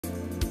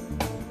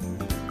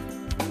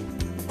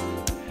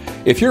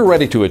If you're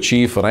ready to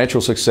achieve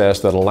financial success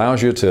that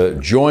allows you to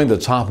join the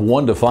top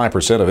 1 to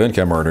 5% of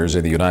income earners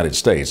in the United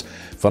States,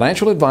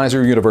 Financial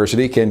Advisor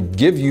University can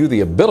give you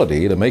the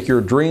ability to make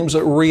your dreams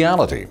a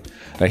reality.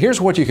 Now,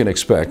 here's what you can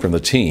expect from the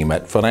team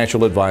at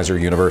Financial Advisor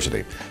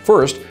University.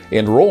 First,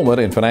 enrollment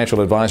in Financial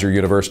Advisor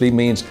University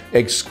means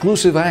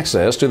exclusive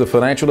access to the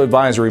financial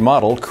advisory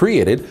model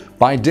created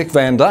by Dick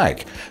Van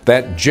Dyke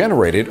that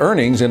generated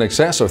earnings in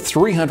excess of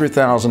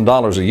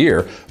 $300,000 a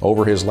year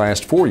over his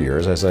last 4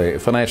 years as a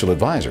financial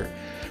advisor.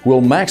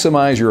 We'll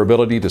maximize your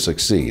ability to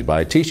succeed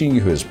by teaching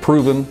you his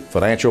proven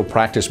financial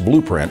practice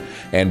blueprint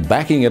and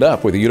backing it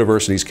up with the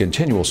university's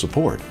continual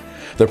support.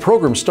 The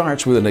program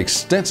starts with an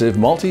extensive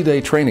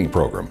multi-day training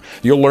program.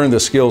 You'll learn the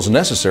skills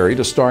necessary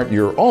to start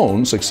your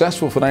own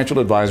successful financial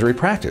advisory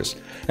practice.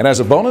 And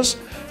as a bonus,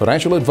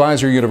 Financial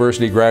Advisor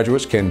University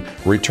graduates can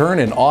return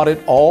and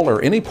audit all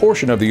or any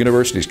portion of the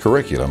university's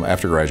curriculum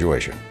after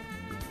graduation.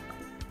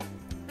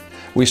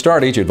 We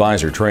start each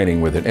advisor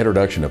training with an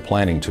introduction to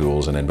planning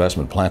tools and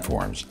investment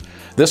platforms.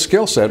 This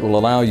skill set will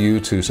allow you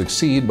to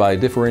succeed by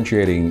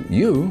differentiating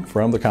you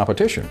from the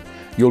competition.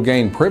 You'll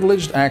gain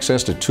privileged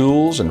access to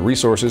tools and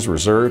resources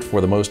reserved for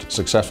the most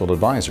successful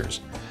advisors.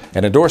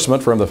 An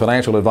endorsement from the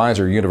Financial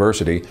Advisor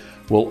University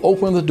will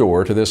open the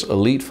door to this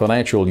elite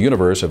financial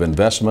universe of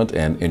investment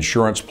and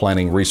insurance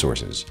planning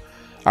resources.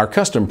 Our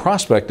custom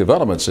prospect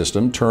development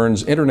system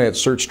turns internet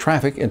search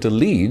traffic into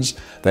leads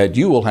that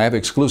you will have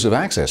exclusive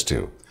access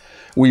to.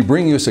 We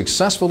bring you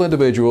successful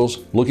individuals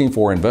looking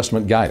for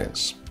investment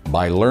guidance.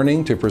 By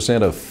learning to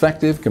present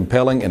effective,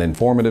 compelling, and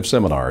informative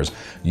seminars,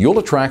 you'll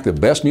attract the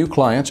best new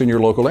clients in your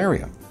local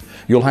area.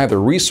 You'll have the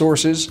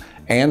resources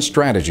and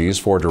strategies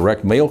for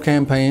direct mail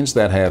campaigns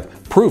that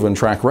have proven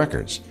track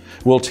records.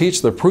 We'll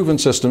teach the proven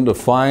system to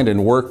find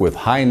and work with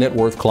high net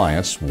worth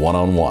clients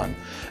one-on-one.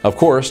 Of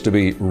course, to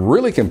be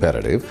really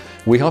competitive,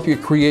 we help you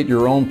create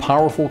your own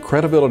powerful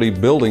credibility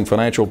building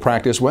financial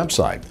practice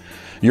website.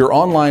 Your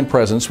online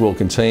presence will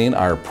contain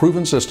our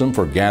proven system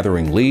for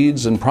gathering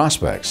leads and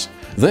prospects.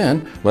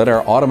 Then, let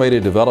our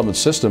automated development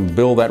system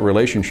build that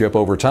relationship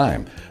over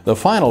time. The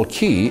final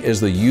key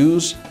is the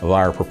use of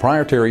our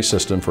proprietary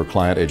system for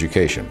client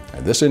education,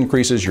 and this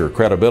increases your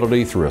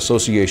credibility through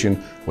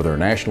association with our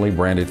nationally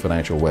branded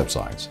financial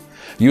websites.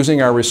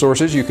 Using our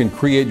resources, you can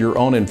create your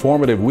own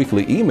informative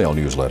weekly email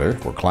newsletter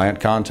for client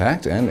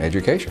contact and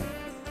education.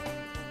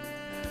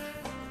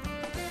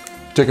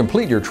 To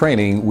complete your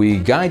training, we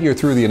guide you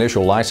through the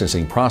initial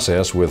licensing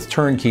process with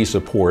turnkey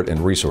support and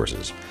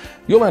resources.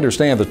 You'll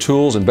understand the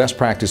tools and best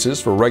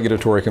practices for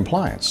regulatory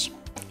compliance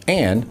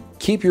and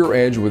keep your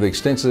edge with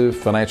extensive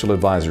financial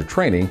advisor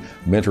training,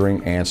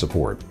 mentoring, and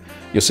support.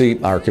 You see,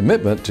 our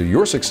commitment to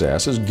your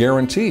success is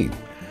guaranteed.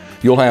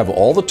 You'll have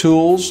all the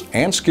tools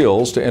and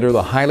skills to enter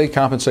the highly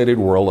compensated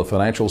world of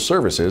financial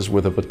services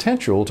with the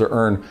potential to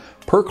earn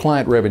per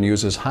client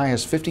revenues as high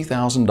as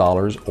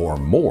 $50,000 or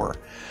more.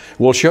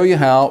 We'll show you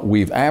how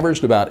we've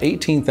averaged about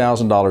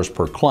 $18,000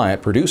 per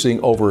client, producing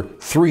over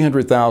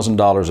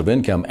 $300,000 of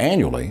income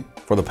annually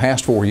for the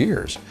past 4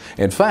 years.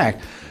 In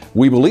fact,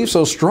 we believe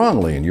so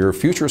strongly in your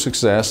future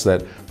success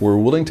that we're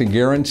willing to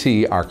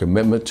guarantee our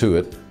commitment to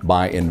it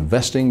by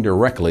investing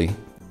directly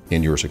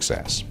in your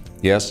success.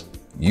 Yes,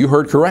 you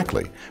heard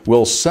correctly.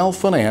 We'll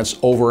self-finance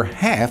over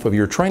half of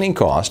your training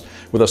cost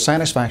with a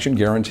satisfaction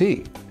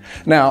guarantee.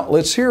 Now,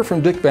 let's hear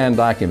from Dick Van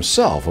Dyke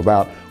himself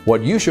about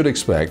what you should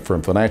expect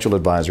from Financial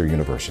Advisor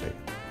University.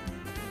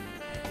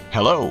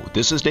 Hello,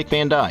 this is Dick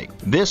Van Dyke.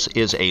 This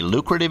is a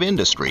lucrative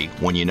industry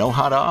when you know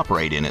how to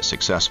operate in it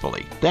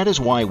successfully. That is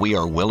why we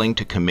are willing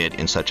to commit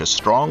in such a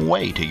strong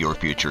way to your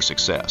future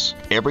success.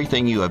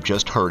 Everything you have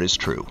just heard is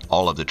true.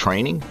 All of the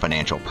training,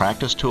 financial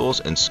practice tools,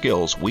 and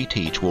skills we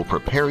teach will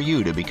prepare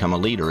you to become a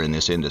leader in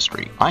this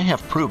industry. I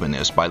have proven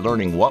this by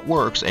learning what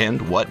works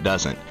and what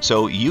doesn't,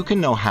 so you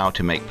can know how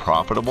to make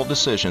profitable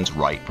decisions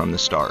right from the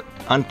start.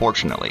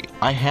 Unfortunately,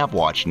 I have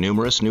watched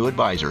numerous new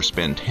advisors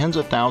spend tens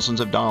of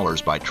thousands of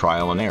dollars by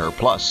trial and error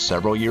plus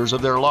several years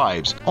of their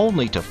lives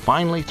only to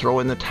finally throw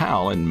in the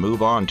towel and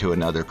move on to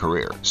another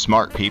career.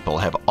 Smart people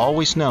have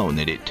always known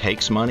that it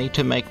takes money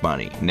to make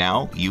money.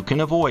 Now you can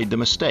avoid the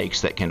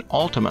mistakes that can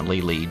ultimately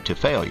lead to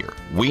failure.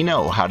 We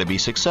know how to be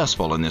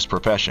successful in this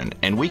profession,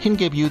 and we can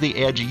give you the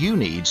edge you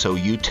need so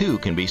you too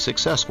can be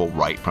successful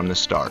right from the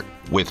start.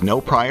 With no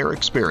prior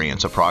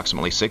experience,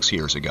 approximately 6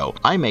 years ago,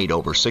 I made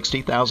over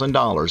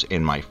 $60,000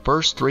 in my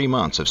first 3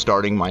 months of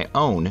starting my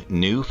own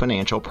new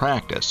financial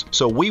practice.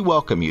 So we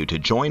welcome you to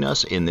join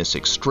us in this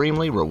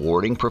extremely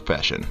rewarding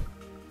profession.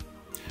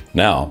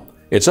 Now,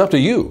 it's up to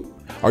you.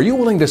 Are you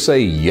willing to say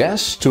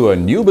yes to a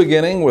new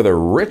beginning with a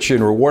rich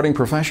and rewarding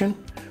profession?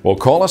 Well,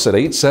 call us at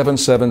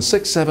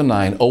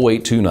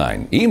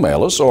 877-679-0829.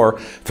 Email us or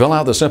fill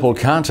out the simple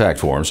contact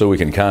form so we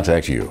can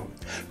contact you.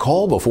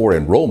 Call before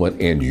enrollment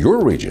in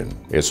your region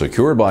is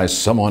secured by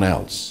someone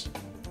else.